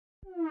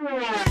Hey!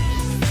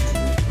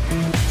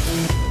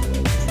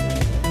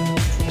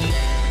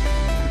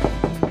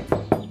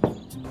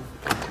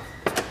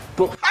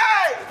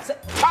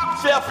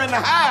 Top chef in the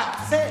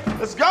house. Sam.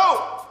 Let's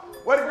go.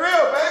 Where the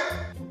grill,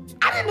 baby?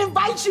 I didn't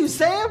invite you,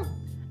 Sam.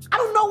 I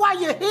don't know why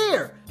you're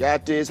here.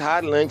 Got these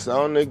hot links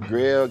on the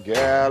grill,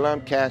 girl,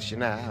 I'm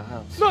cashing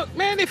out. Look,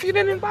 man, if you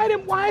didn't invite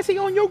him, why is he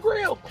on your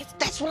grill?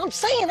 That's what I'm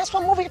saying. That's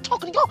why I'm over here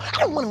talking to y'all. I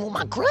don't want him on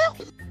my grill.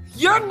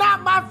 You're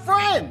not my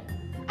friend.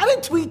 I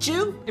didn't tweet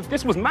you. If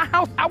this was my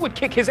house, I would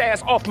kick his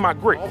ass off my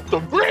grill. Off the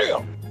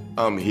grill.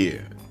 I'm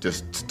here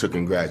just to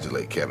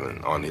congratulate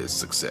Kevin on his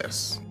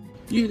success.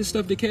 You hear the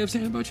stuff that Kev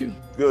saying about you?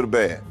 Good or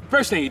bad?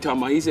 First thing he talking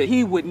about, he said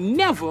he would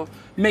never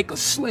make a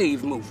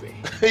slave movie.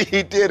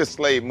 He did a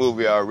slave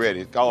movie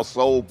already. It's called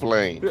Soul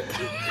Plane.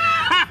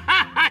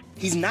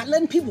 He's not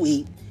letting people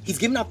eat. He's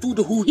giving out food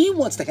to who he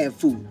wants to have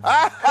food.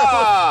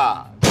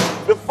 Ah!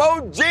 The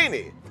faux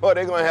genie. Boy,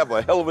 they're gonna have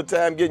a hell of a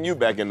time getting you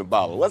back in the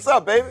bottle. What's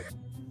up, baby?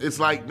 It's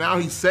like now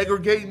he's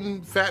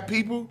segregating fat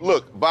people?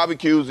 Look,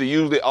 barbecues are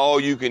usually all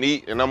you can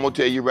eat, and I'm gonna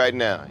tell you right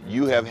now,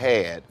 you have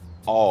had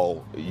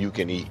all you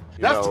can eat.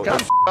 That's the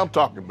kind of I'm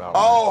talking about.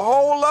 Oh,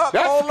 hold up,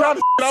 That's hold the kind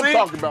up. of I'm See?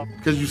 talking about.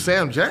 Because you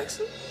Sam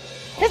Jackson?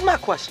 Here's my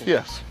question.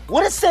 Yes.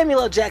 What has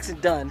Samuel L. Jackson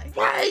done?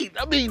 Right.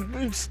 I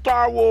mean,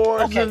 Star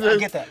Wars. Okay, and I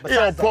get that. You know,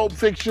 Besides that. Pulp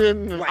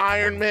Fiction, and Right.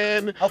 Iron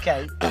Man.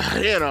 Okay.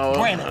 You know.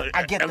 Granted,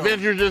 I get that.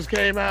 Avengers just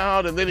came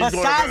out, and then he's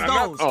Besides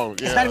going those, Oh,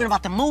 yeah. it's not even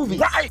about the movies.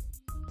 Right.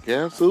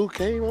 Guess who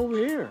came over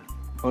here?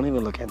 Don't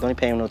even look at him. Don't even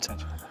pay him no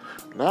attention.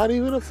 Not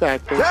even a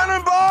factor.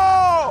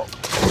 Cannonball!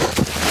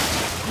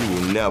 You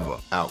will never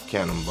out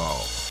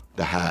cannonball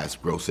the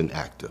highest grossing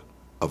actor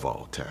of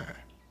all time.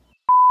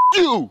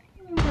 You!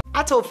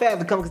 I told Fab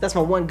to come because that's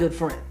my one good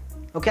friend.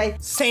 Okay?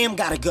 Sam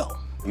gotta go.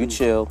 You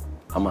chill,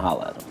 I'ma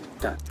holler at him.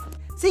 Done.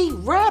 See,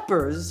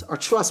 rappers are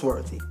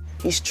trustworthy.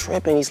 He's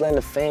tripping, he's letting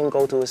the fame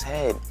go to his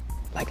head.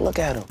 Like, look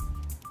at him.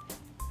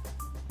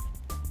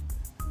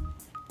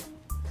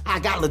 I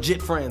got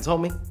legit friends,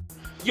 homie.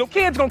 Your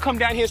kid's gonna come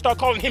down here and start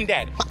calling him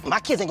daddy. My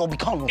kids ain't gonna be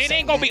calling him It Sam,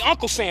 ain't gonna man. be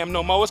Uncle Sam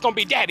no more, it's gonna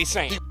be Daddy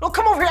Sam. Don't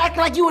come over here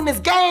acting like you in this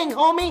gang,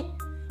 homie.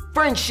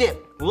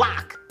 Friendship,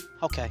 lock.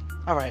 Okay,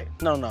 all right.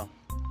 No.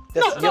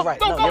 You're right.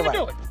 Go on and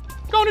do it.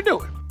 Go on and do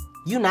it.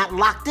 You not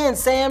locked in,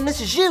 Sam.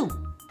 This is you.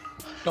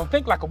 Don't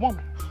think like a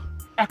woman.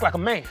 Act like a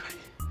man.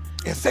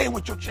 And say it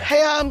with your chest.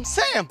 Hey,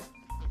 Sam.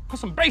 Put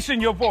some bass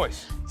in your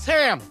voice.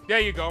 Sam. There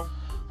you go.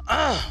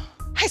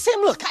 Hey, Sam,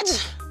 look,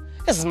 this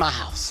is my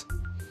house.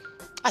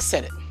 I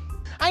said it.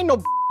 I ain't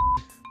no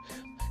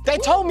They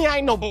told me I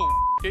ain't no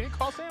Did he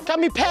call Sam? Got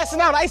me passing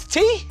out iced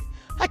tea?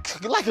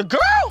 Like a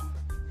girl?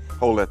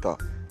 Hold that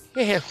thought.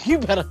 Yeah, you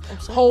better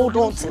hold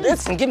on to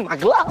this and give me my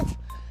glove.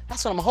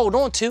 That's what I'm gonna hold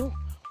on to.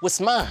 What's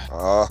mine?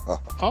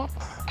 Huh?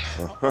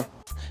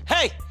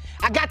 Hey,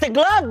 I got the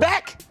glove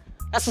back.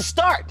 That's a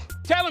start.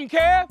 Tell him,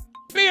 Kev.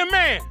 Be a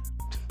man.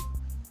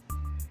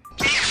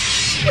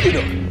 What are you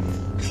doing?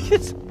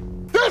 This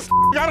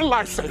got a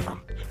lifesaver.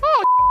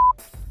 Oh,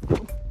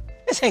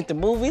 this ain't the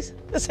movies.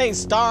 This ain't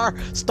Star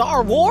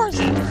Wars.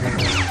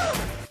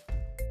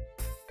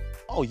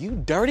 Oh, you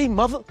dirty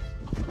mother.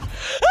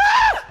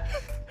 Ah!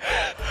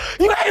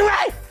 You ain't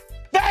right!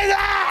 Baby!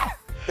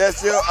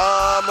 That's your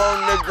arm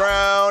on the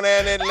ground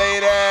and it lay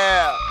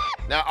there.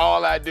 Now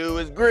all I do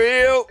is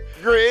grill,